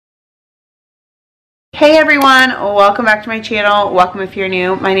Hey everyone, welcome back to my channel. Welcome if you're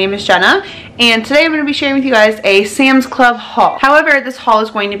new. My name is Jenna, and today I'm going to be sharing with you guys a Sam's Club haul. However, this haul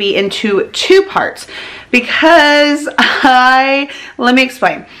is going to be into two parts because let me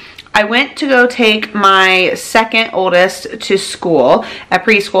explain. I went to go take my second oldest to school at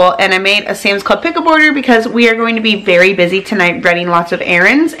preschool, and I made a Sam's Club pickup order because we are going to be very busy tonight running lots of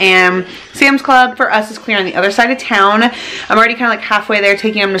errands, and Sam's Club for us is clear on the other side of town. I'm already kind of like halfway there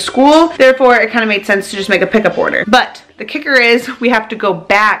taking them to school, therefore it kind of made sense to just make a pickup order. But the kicker is we have to go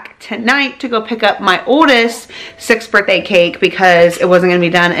back tonight to go pick up my oldest 6th birthday cake because it wasn't going to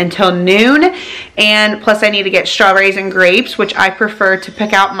be done until noon, and plus I need to get strawberries and grapes, which I prefer to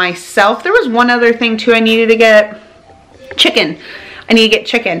pick out myself. There was one other thing too. I needed to get chicken. I need to get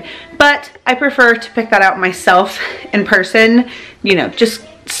chicken, but I prefer to pick that out myself in person, you know, just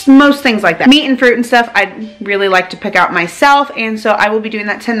most things like that. Meat and fruit and stuff I'd really like to pick out myself, and so I will be doing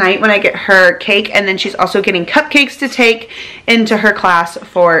that tonight when I get her cake, and then she's also getting cupcakes to take into her class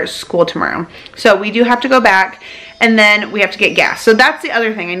for school tomorrow. So we do have to go back, and then we have to get gas. So that's the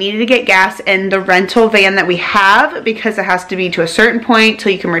other thing. I needed to get gas in the rental van that we have because it has to be to a certain point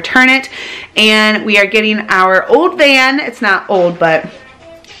till you can return it, and we are getting our old van. It's not old, but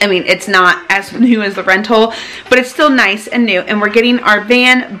I mean, it's not as new as the rental, but it's still nice and new. And we're getting our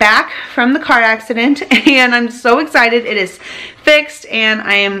van back from the car accident, and I'm so excited. It is fixed, and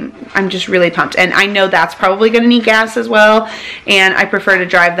I'm just really pumped. And I know that's probably going to need gas as well, and I prefer to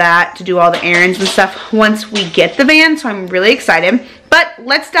drive that to do all the errands and stuff once we get the van, so I'm really excited. But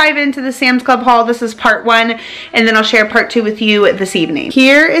let's dive into the Sam's Club haul. This is part 1, and then I'll share part 2 with you this evening.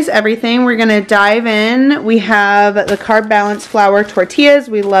 Here is everything. We're gonna dive in. We have the carb balanced flour tortillas.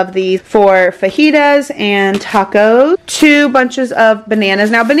 We love these for fajitas and tacos. 2 bunches of bananas.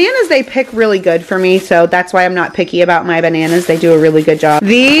 Now bananas, they pick really good for me, so that's why I'm not picky about my bananas. They do a really good job.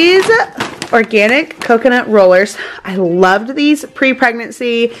 These organic coconut rollers. I loved these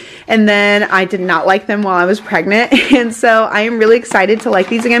pre-pregnancy, and then I did not like them while I was pregnant, and so I am really excited to like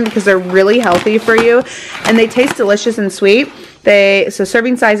these again because they're really healthy for you, and they taste delicious and sweet. So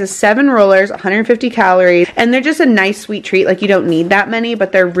serving size is 7 rollers, 150 calories, and they're just a nice sweet treat. Like, you don't need that many,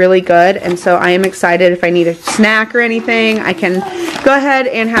 but they're really good, and so I am excited. If I need a snack or anything, I can go ahead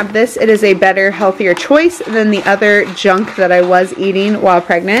and have this. It is a better, healthier choice than the other junk that I was eating while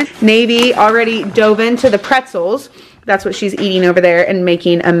pregnant. Navy already dove into the pretzels. That's what she's eating over there and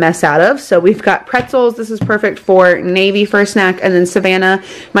making a mess out of. So we've got pretzels. This is perfect for Navy for a snack. And then Savannah,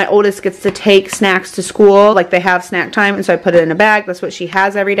 my oldest, gets to take snacks to school. Like, they have snack time, and so I put it in a bag. That's what she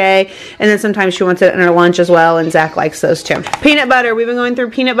has every day. And then sometimes she wants it in her lunch as well, and Zach likes those too. Peanut butter. We've been going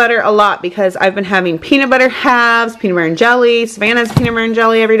through peanut butter a lot because I've been having peanut butter halves, peanut butter and jelly. Savannah has peanut butter and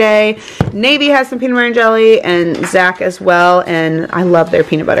jelly every day. Navy has some peanut butter and jelly, and Zach as well. And I love their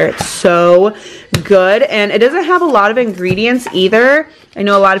peanut butter. It's so good, and it doesn't have a lot of ingredients either. I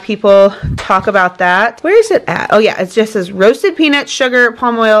know a lot of people talk about that. Where is it at? Oh yeah, it just says roasted peanuts, sugar,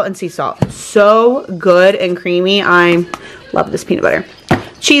 palm oil, and sea salt. So good and creamy. I love this peanut butter.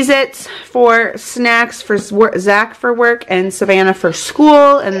 Cheez-Its for snacks for Zach for work and Savannah for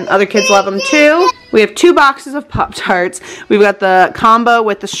school, and other kids love them too. We have 2 boxes of Pop-Tarts. We've got the combo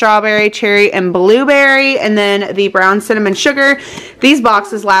with the strawberry, cherry, and blueberry, and then the brown cinnamon sugar. These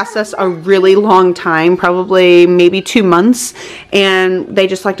boxes last us a really long time, probably maybe 2 months, and they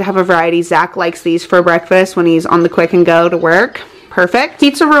just like to have a variety. Zach likes these for breakfast when he's on the quick and go to work. Perfect.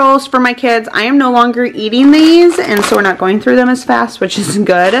 Pizza rolls for my kids. I am no longer eating these, and so we're not going through them as fast, which is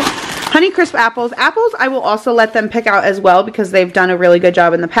good. Honey Crisp apples. Apples, I will also let them pick out as well because they've done a really good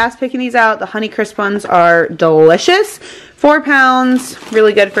job in the past picking these out. The Honey Crisp ones are delicious. 4 pounds,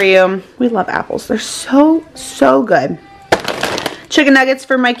 really good for you. We love apples. They're so, so good. Chicken nuggets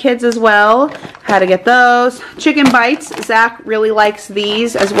for my kids as well. Had to get those. Chicken bites. Zach really likes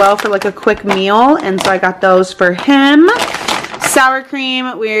these as well for like a quick meal, and so I got those for him. Sour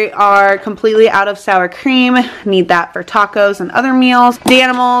cream. We are completely out of sour cream. Need that for tacos and other meals.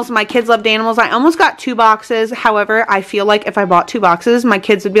 Danimals. My kids love Danimals. I almost got 2 boxes. However, I feel like if I bought 2 boxes, my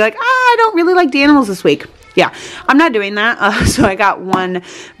kids would be like, I don't really like Danimals this week. Yeah, I'm not doing that. So I got 1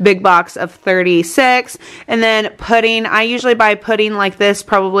 big box of 36. And then pudding. I usually buy pudding like this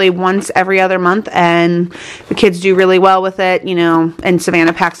probably once every other month, and the kids do really well with it, you know, and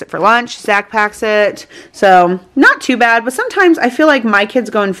Savannah packs it for lunch. Zach packs it. So not too bad, but sometimes I feel like my kids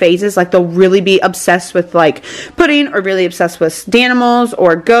go in phases. Like, they'll really be obsessed with like pudding or really obsessed with Danimals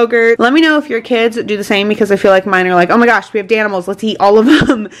or Go-Gurt. Let me know if your kids do the same, because I feel like mine are like, oh my gosh, we have Danimals. Let's eat all of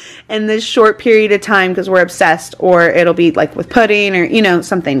them in this short period of time because we're super obsessed, or it'll be like with pudding, or you know,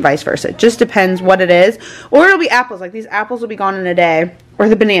 something vice versa. It just depends what it is. Or it'll be apples. Like these apples will be gone in a day. Or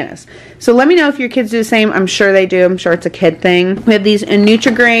the bananas. So let me know if your kids do the same. I'm sure they do. I'm sure it's a kid thing. We have these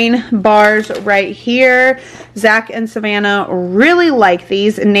Nutri-Grain bars right here. Zach and Savannah really like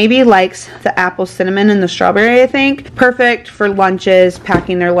these. And Navy likes the apple cinnamon and the strawberry, I think. Perfect for lunches,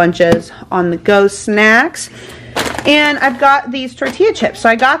 packing their lunches, on the go snacks. And I've got these tortilla chips. So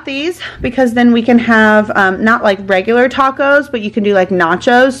I got these because then we can have not like regular tacos, but you can do like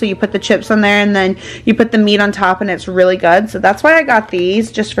nachos. So you put the chips on there and then you put the meat on top, and it's really good. So that's why I got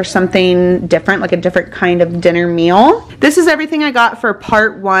these, just for something different, like a different kind of dinner meal. This is everything I got for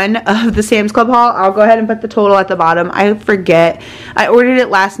part 1 of the Sam's Club haul. I'll go ahead and put the total at the bottom. I forget. I ordered it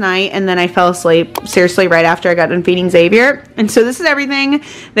last night and then I fell asleep, seriously, right after I got done feeding Zavier. And so this is everything.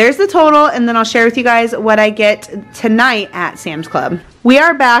 There's the total, and then I'll share with you guys what I get tonight at Sam's Club. We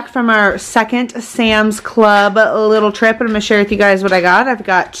are back from our second Sam's Club little trip, and I'm going to share with you guys what I got. I've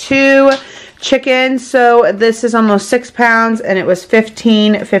got 2 chickens. So this is almost 6 pounds, and it was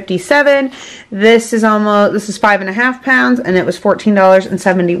 $15.57. This is 5.5 pounds, and it was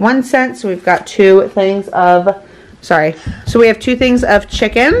 $14.71. So we've got 2 things of, so we have 2 things of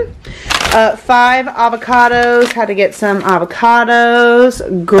chicken. 5 avocados. Had to get some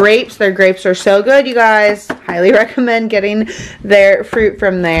avocados. Grapes. Their grapes are so good, you guys. Highly recommend getting their fruit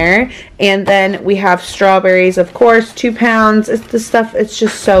from there. And then we have strawberries, of course, 2 pounds. It's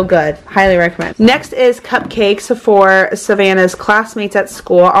just so good. Highly recommend. Next is cupcakes for Savannah's classmates at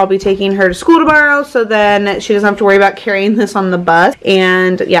school. I'll be taking her to school tomorrow, so then she doesn't have to worry about carrying this on the bus.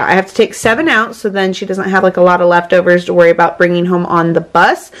 And yeah, I have to take 7 out, so then she doesn't have like a lot of leftovers to worry about bringing home on the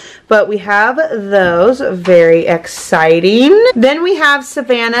bus. But we have those. Very exciting. Then we have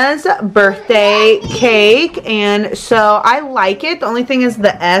Savannah's birthday cake, and so I like it. The only thing is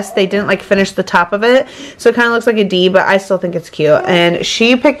the S, they didn't like finish the top of it, so it kind of looks like a D, but I still think it's cute. And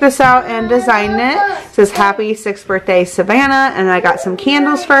she picked this out and designed it. It says happy 6th birthday Savannah, and I got some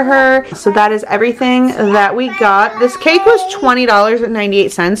candles for her. So that is everything that we got. This cake was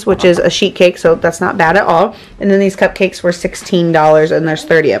 $20.98, which is a sheet cake, so that's not bad at all. And then these cupcakes were $16, and there's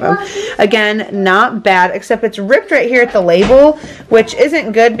 30 of them. Again, not bad, except it's ripped right here at the label, which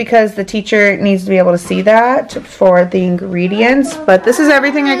isn't good because the teacher needs to be able to see that for the ingredients. But this is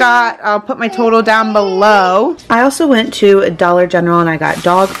everything I got. I'll put my total down below. I also went to Dollar General and I got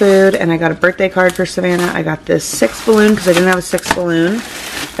dog food, and I got a birthday card for Savannah. I got this 6 balloon because I didn't have a 6 balloon.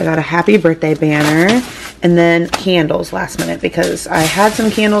 I got a happy birthday banner, and then candles last minute because I had some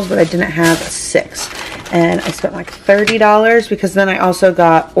candles but I didn't have 6. And I spent like $30 because then I also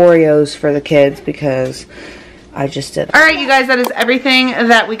got Oreos for the kids because I just did. Alright, you guys, that is everything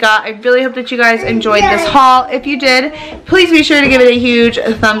that we got. I really hope that you guys enjoyed this haul. If you did, please be sure to give it a huge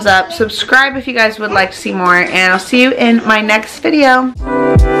thumbs up. Subscribe if you guys would like to see more, and I'll see you in my next video.